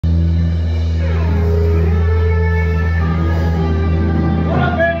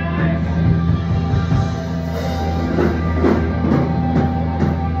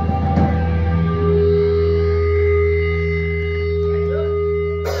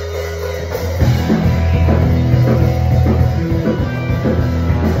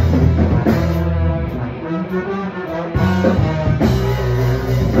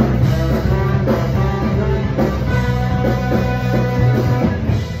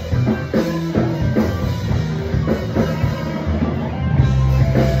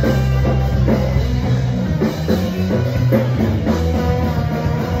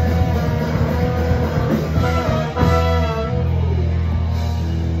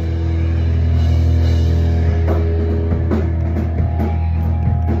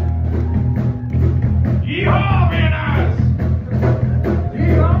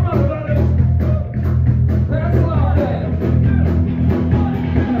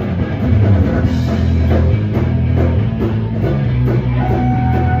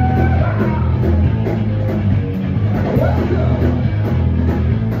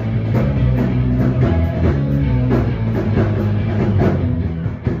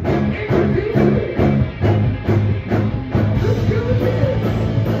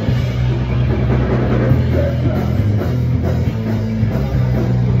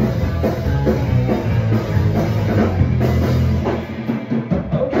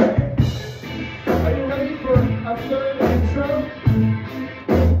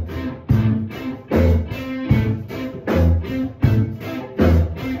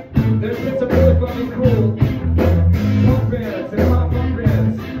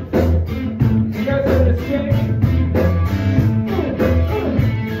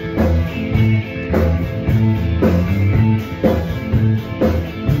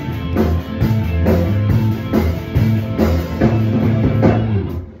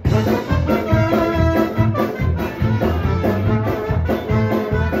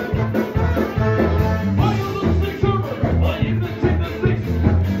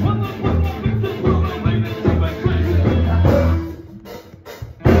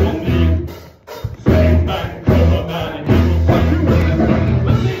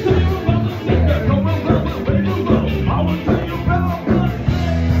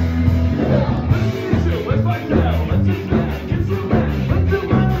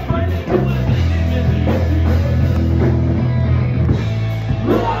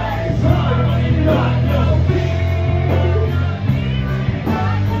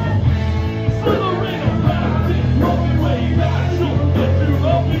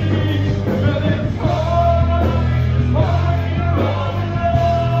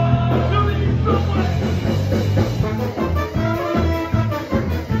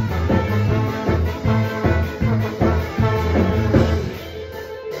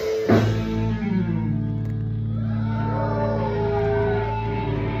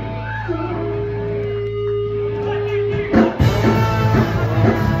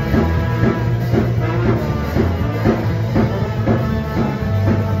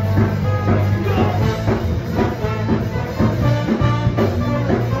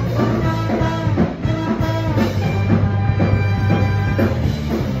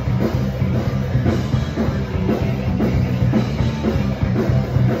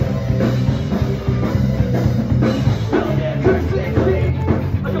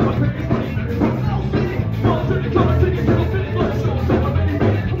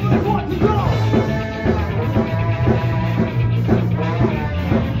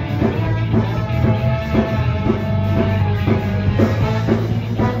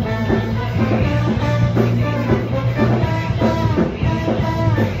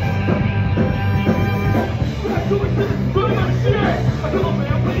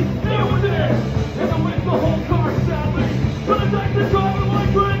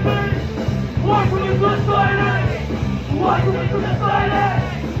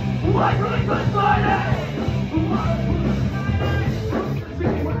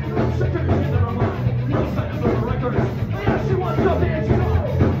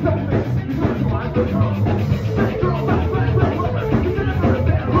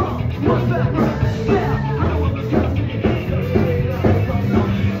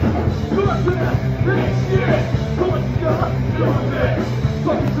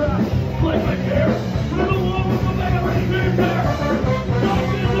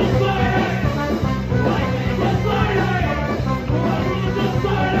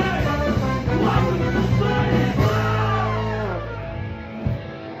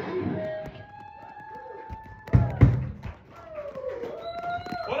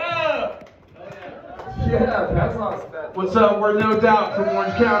Yeah, Padsloth. What's up? We're No Doubt from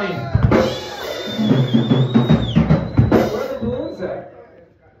Orange County. Where are the balloons at?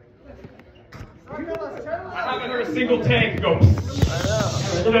 I haven't heard a single tank go. I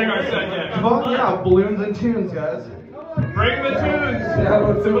Well, yeah, balloons and tunes, guys. Bring the tunes. Yeah,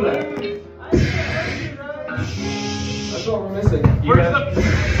 let's do that. That's what we're missing.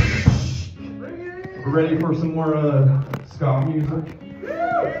 We're ready for some more ska music.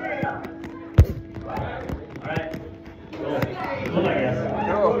 Well, I guess.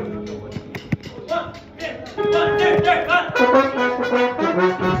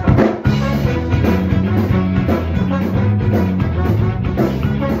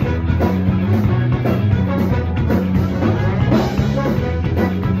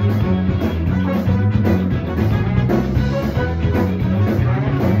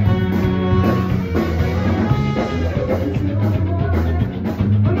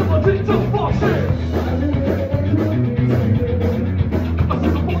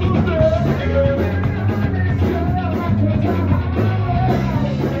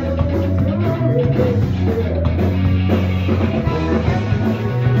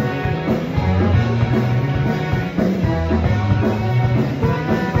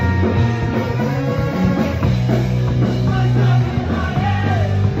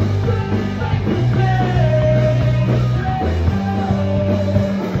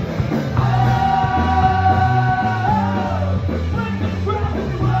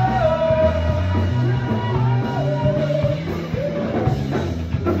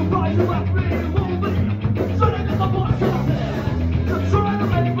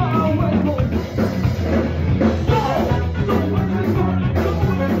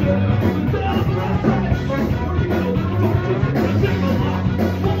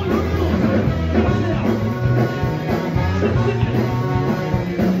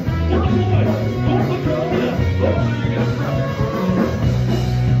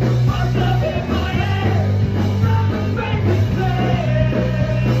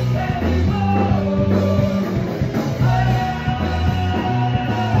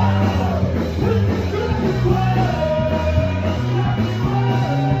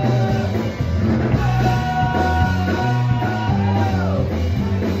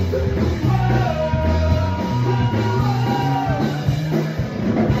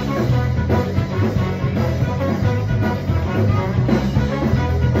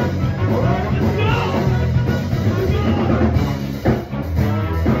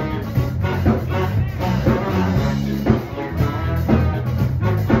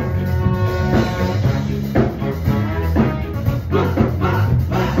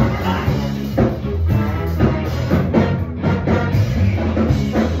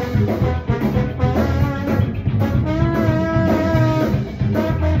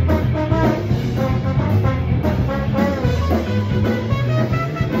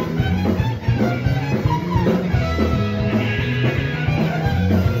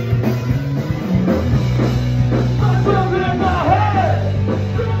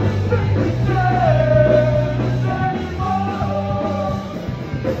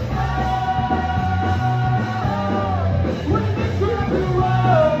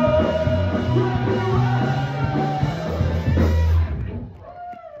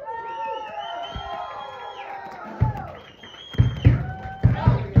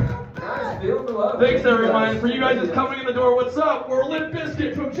 Thanks everyone. For you guys that's coming in the door, what's up? We're Limp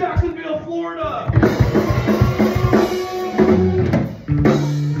Bizkit from Jacksonville, Florida.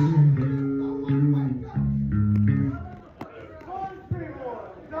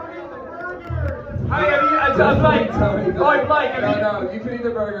 No, you can eat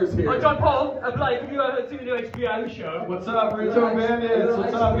the burgers here. I'm John Paul. I'm Blake. Have you ever seen the new HBO show? What's up, Rito Bandits?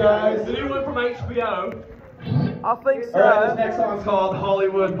 What's up, guys? The new one from HBO. I think so. Alright, this next song's called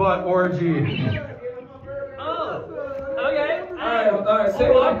Hollywood Butt Orgy. Oh, okay. Alright,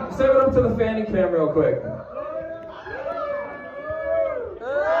 save it up to the fanny cam real quick.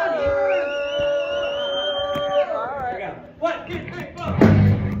 Alright. 1, 2, 3, 4.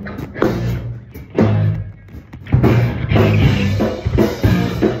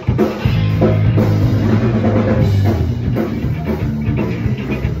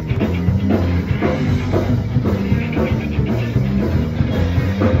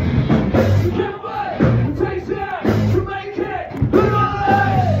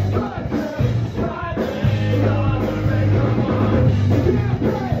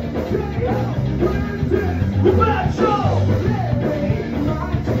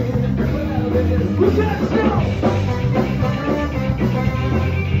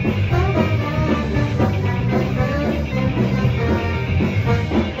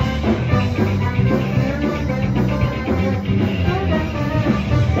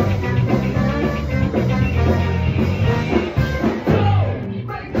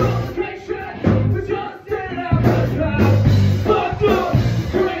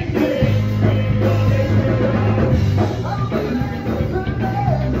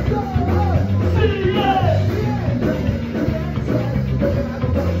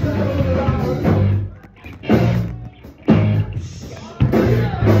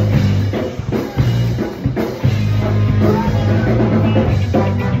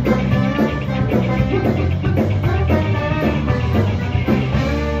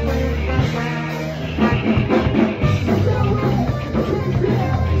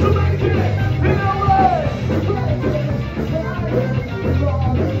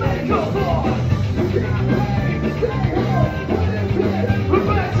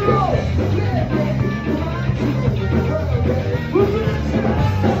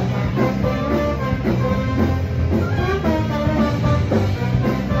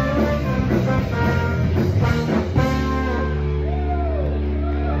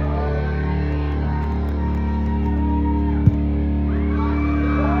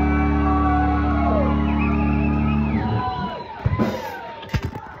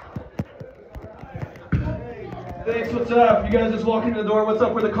 Thanks, what's up? You guys just walking in the door. What's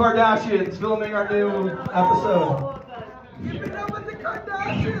up? We're the Kardashians filming our new episode. Keep it up with the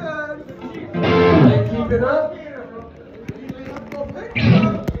Kardashians! Hey, keep it up!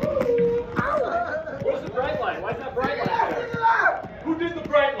 Where's the bright light? Why's that bright light there? Who did the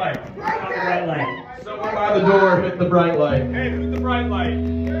bright light? Not the bright light. Someone by the door hit the bright light. Hey, who's the bright light?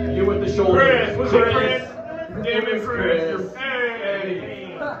 You with the shoulder. Chris, what's up, Chris? Damn it, Chris. Hey!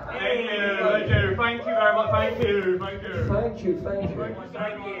 Thank you, thank you very much,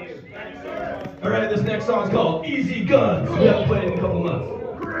 thank you. Thank you. Alright, this next song's called Easy Guns. We haven't played in a couple months.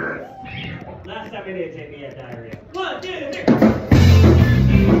 Last time it did take me had diarrhea. 1, 2,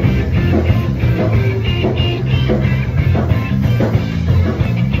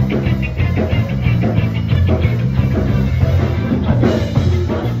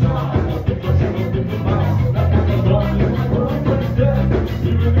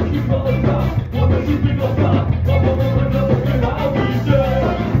 Hey,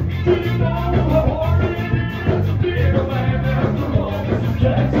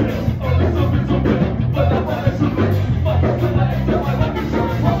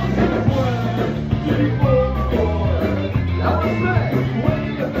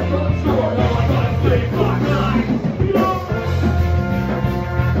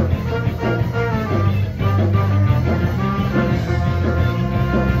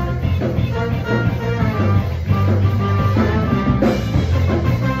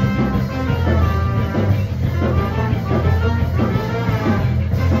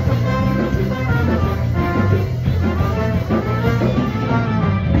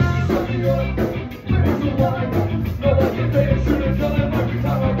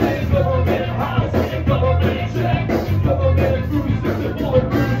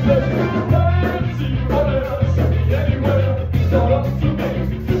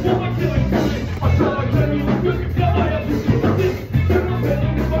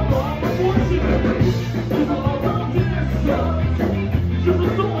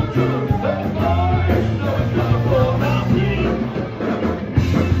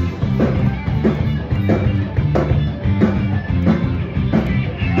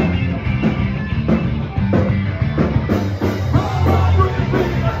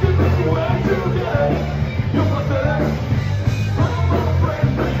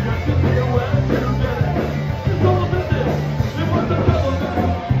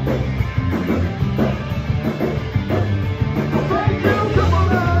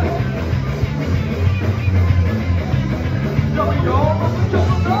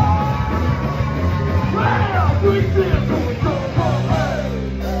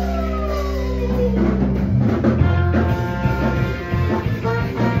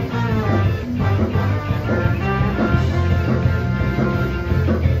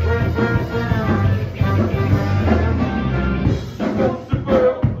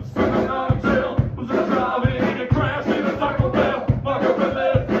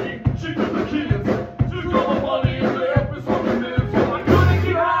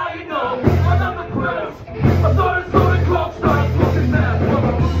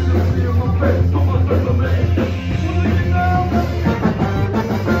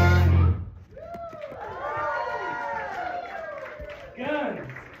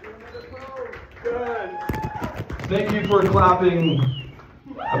 Thank you for clapping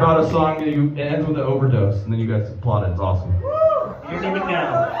about a song that you ends with an overdose, and then you guys applaud it. It's awesome. You didn't even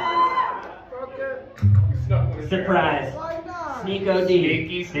know. Surprise. Sneak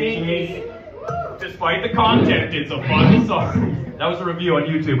OD. Sneaky. Despite the content, it's a fun song. That was a review on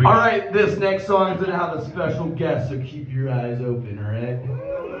YouTube. All right, this next song is gonna have a special guest, so keep your eyes open. All right.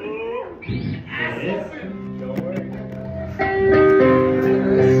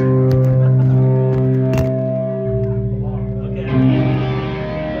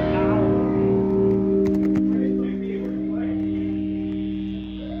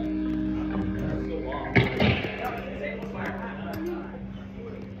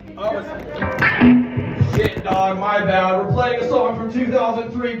 Shit, dog, my bad. We're playing a song from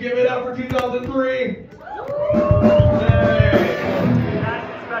 2003. Give it up for 2003.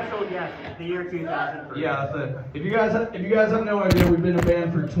 Special guest, the year 2003. Yeah, that's it. If you guys have no idea, we've been a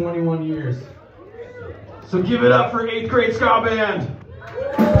band for 21 years. So give it up for 8th grade ska band. To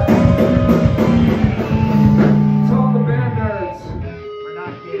all the band nerds. We're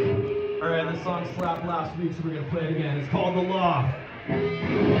not kidding. All right, this song slapped last week, so we're gonna play it again. It's called The Law.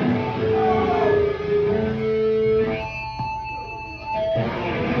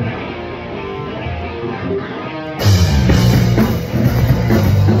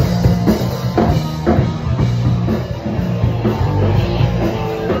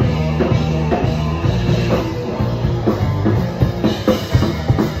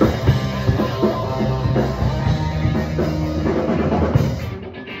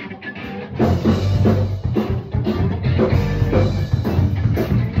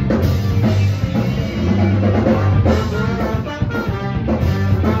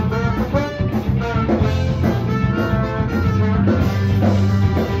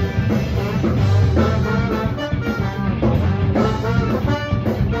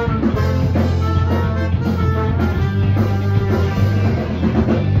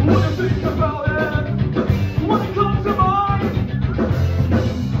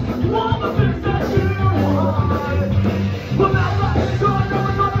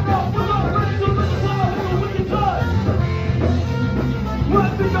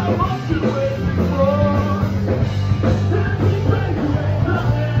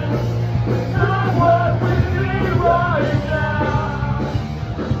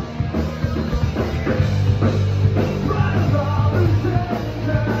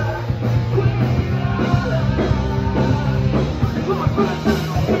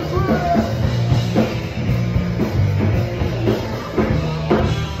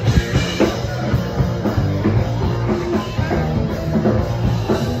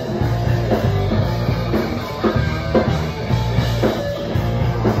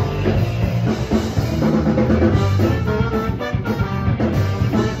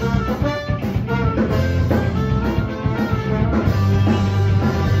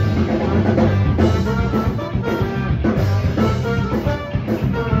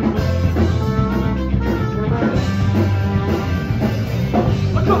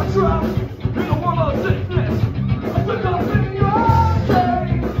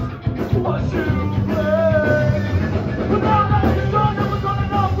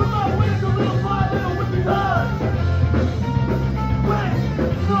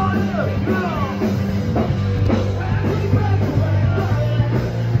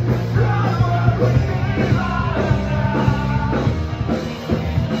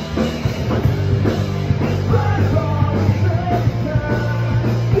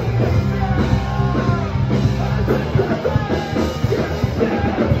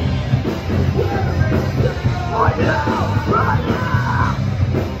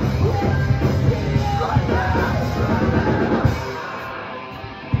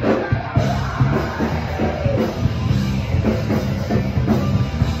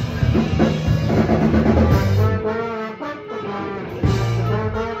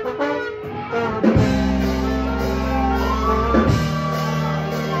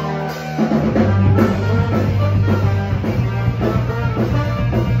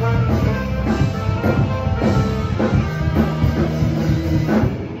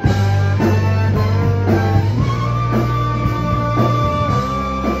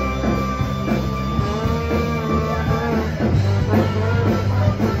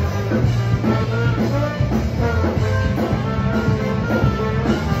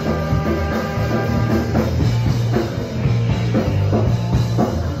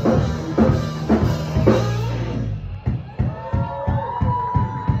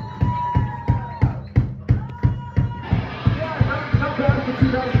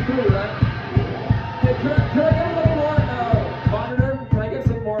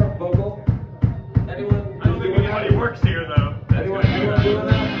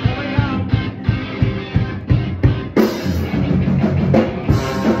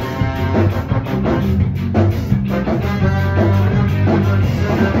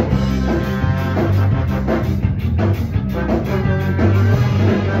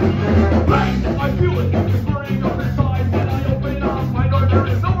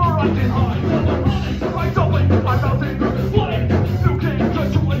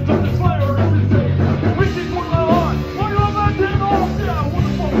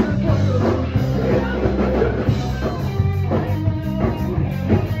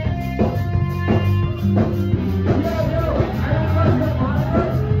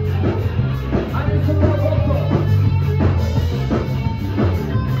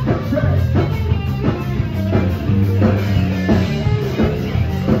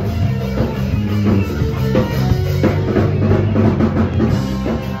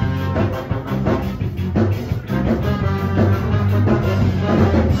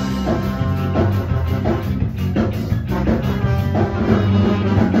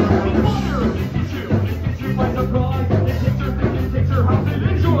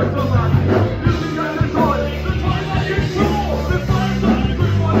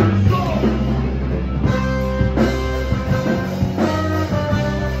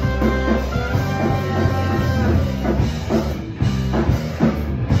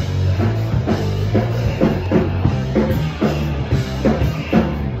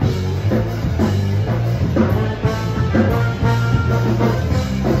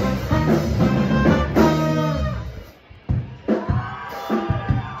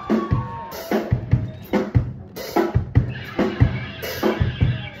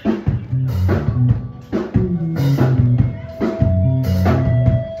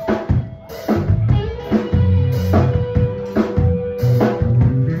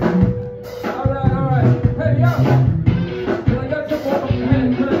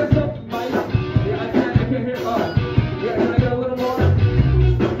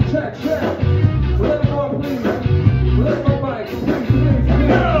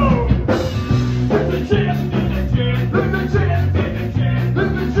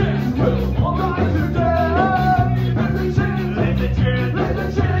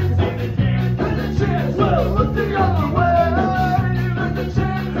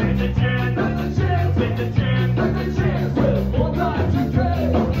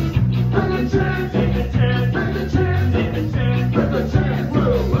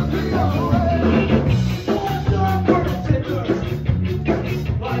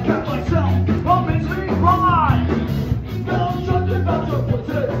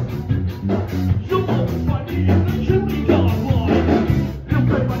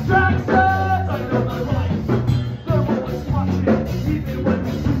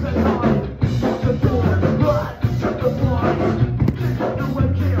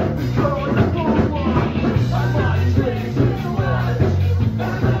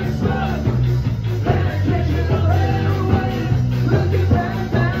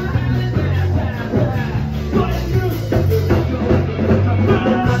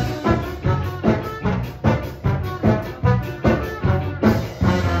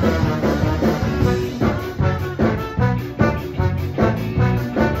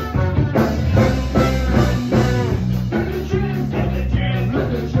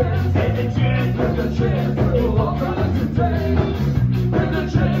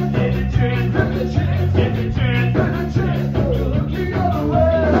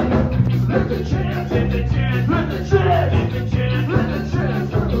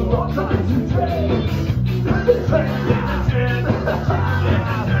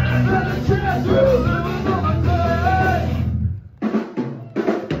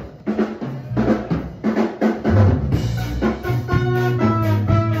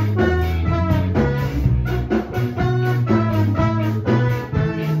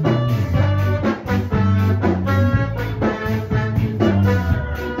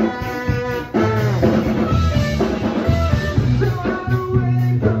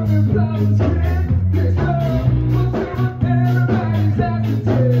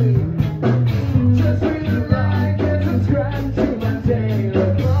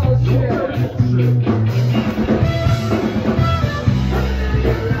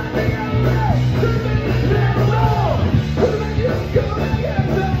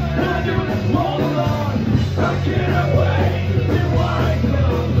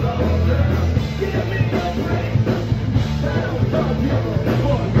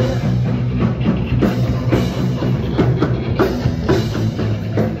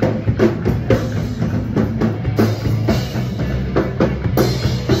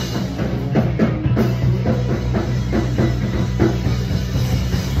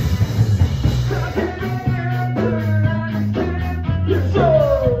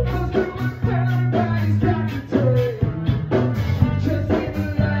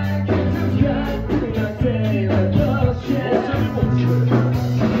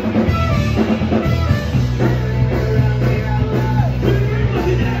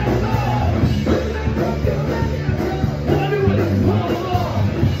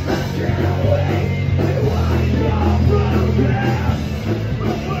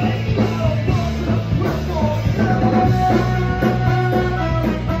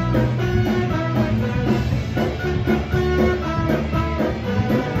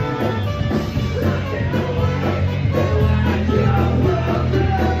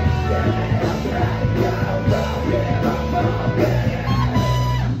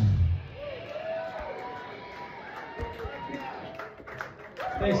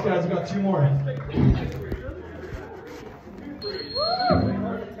 Thanks, guys. We got 2 more.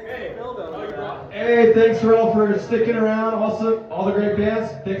 Hey, thanks Pharrell for sticking around. Also, all the great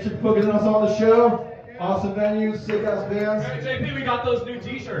bands. Thanks for focusing us on the show. Awesome venues, sick ass bands. Hey, JP, we got those new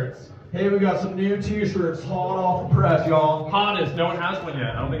t-shirts. Hey, we got some new t-shirts hot off the press, y'all. Hottest, no one has one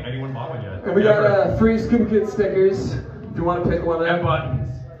yet. I don't think anyone bought one yet. And we got free Scuba Kids stickers, if you want to pick one up. And buttons.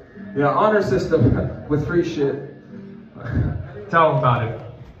 Yeah, honor system with free shit. Tell them about it.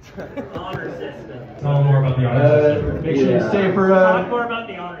 Honor system. Tell them more about the honor system. Make sure you stay for Talk more about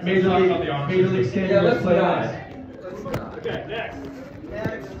the honor Major system. League Standard Yeah, let's play not. next. Okay, next.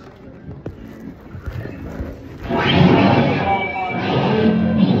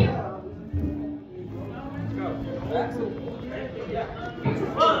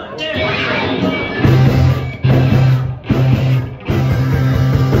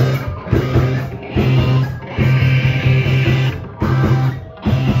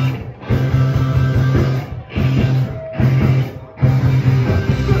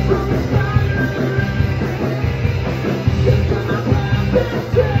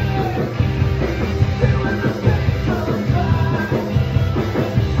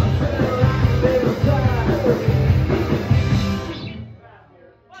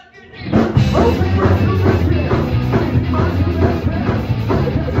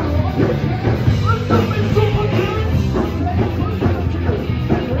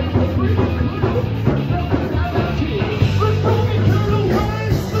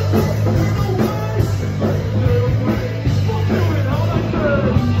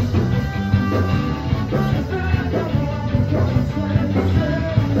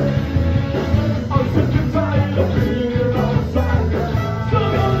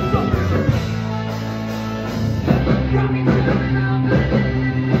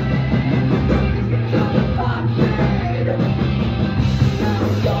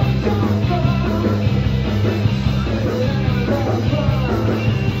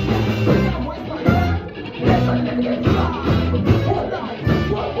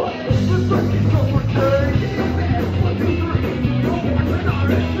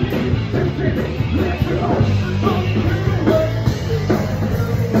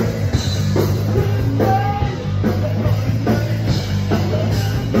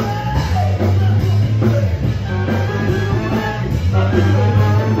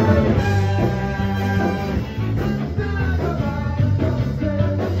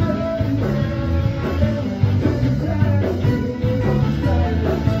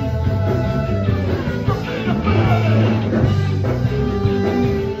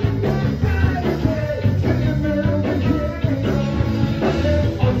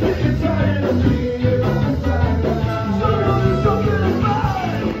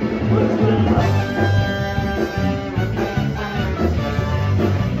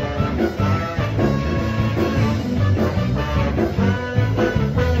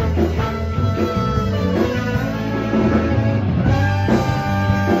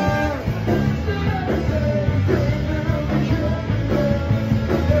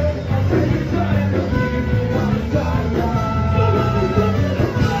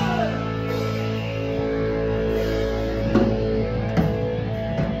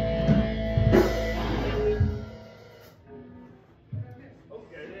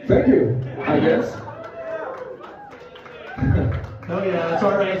 Thank you, I guess. Oh yeah, that's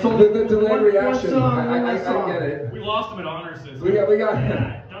all right. It's The only delayed reaction, I song. get it. We lost him at honor system. We got.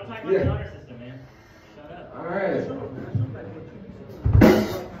 Yeah, don't talk about the honor system, man. Shut up. All right.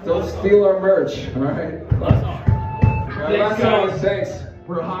 Don't steal our merch. All right. Last song. Last song. Thanks.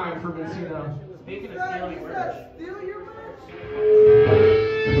 We're high for Messina. Speaking of stealing merch.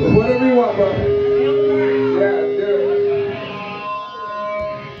 Whatever you want, bro. Steal the merch. Yeah, do it. Yeah.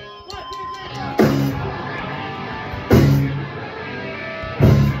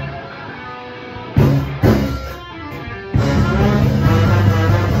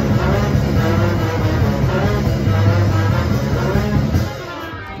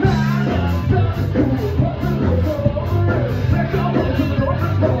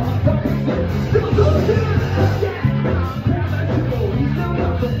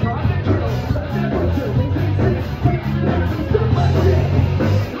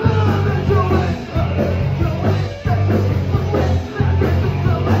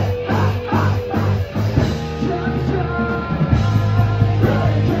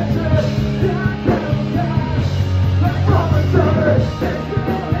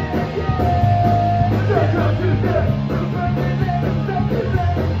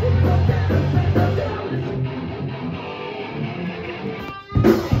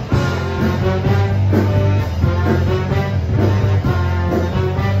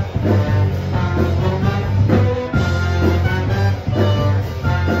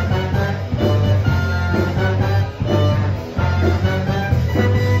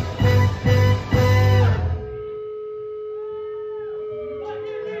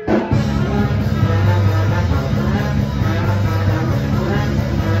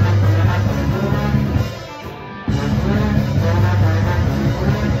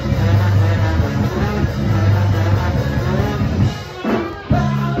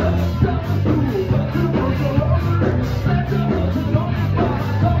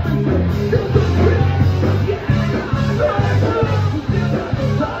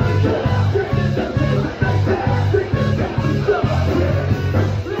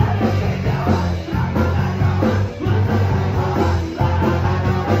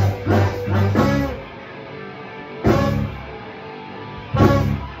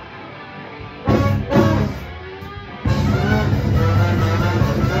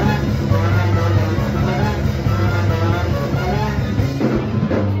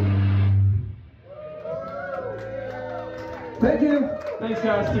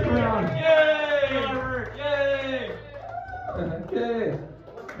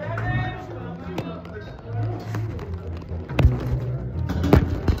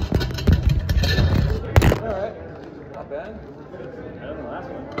 bad. Better than the last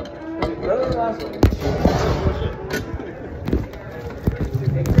one. Better than the last one.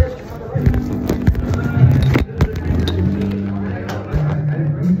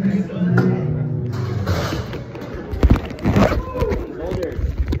 Shoulders.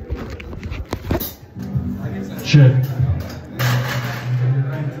 Check.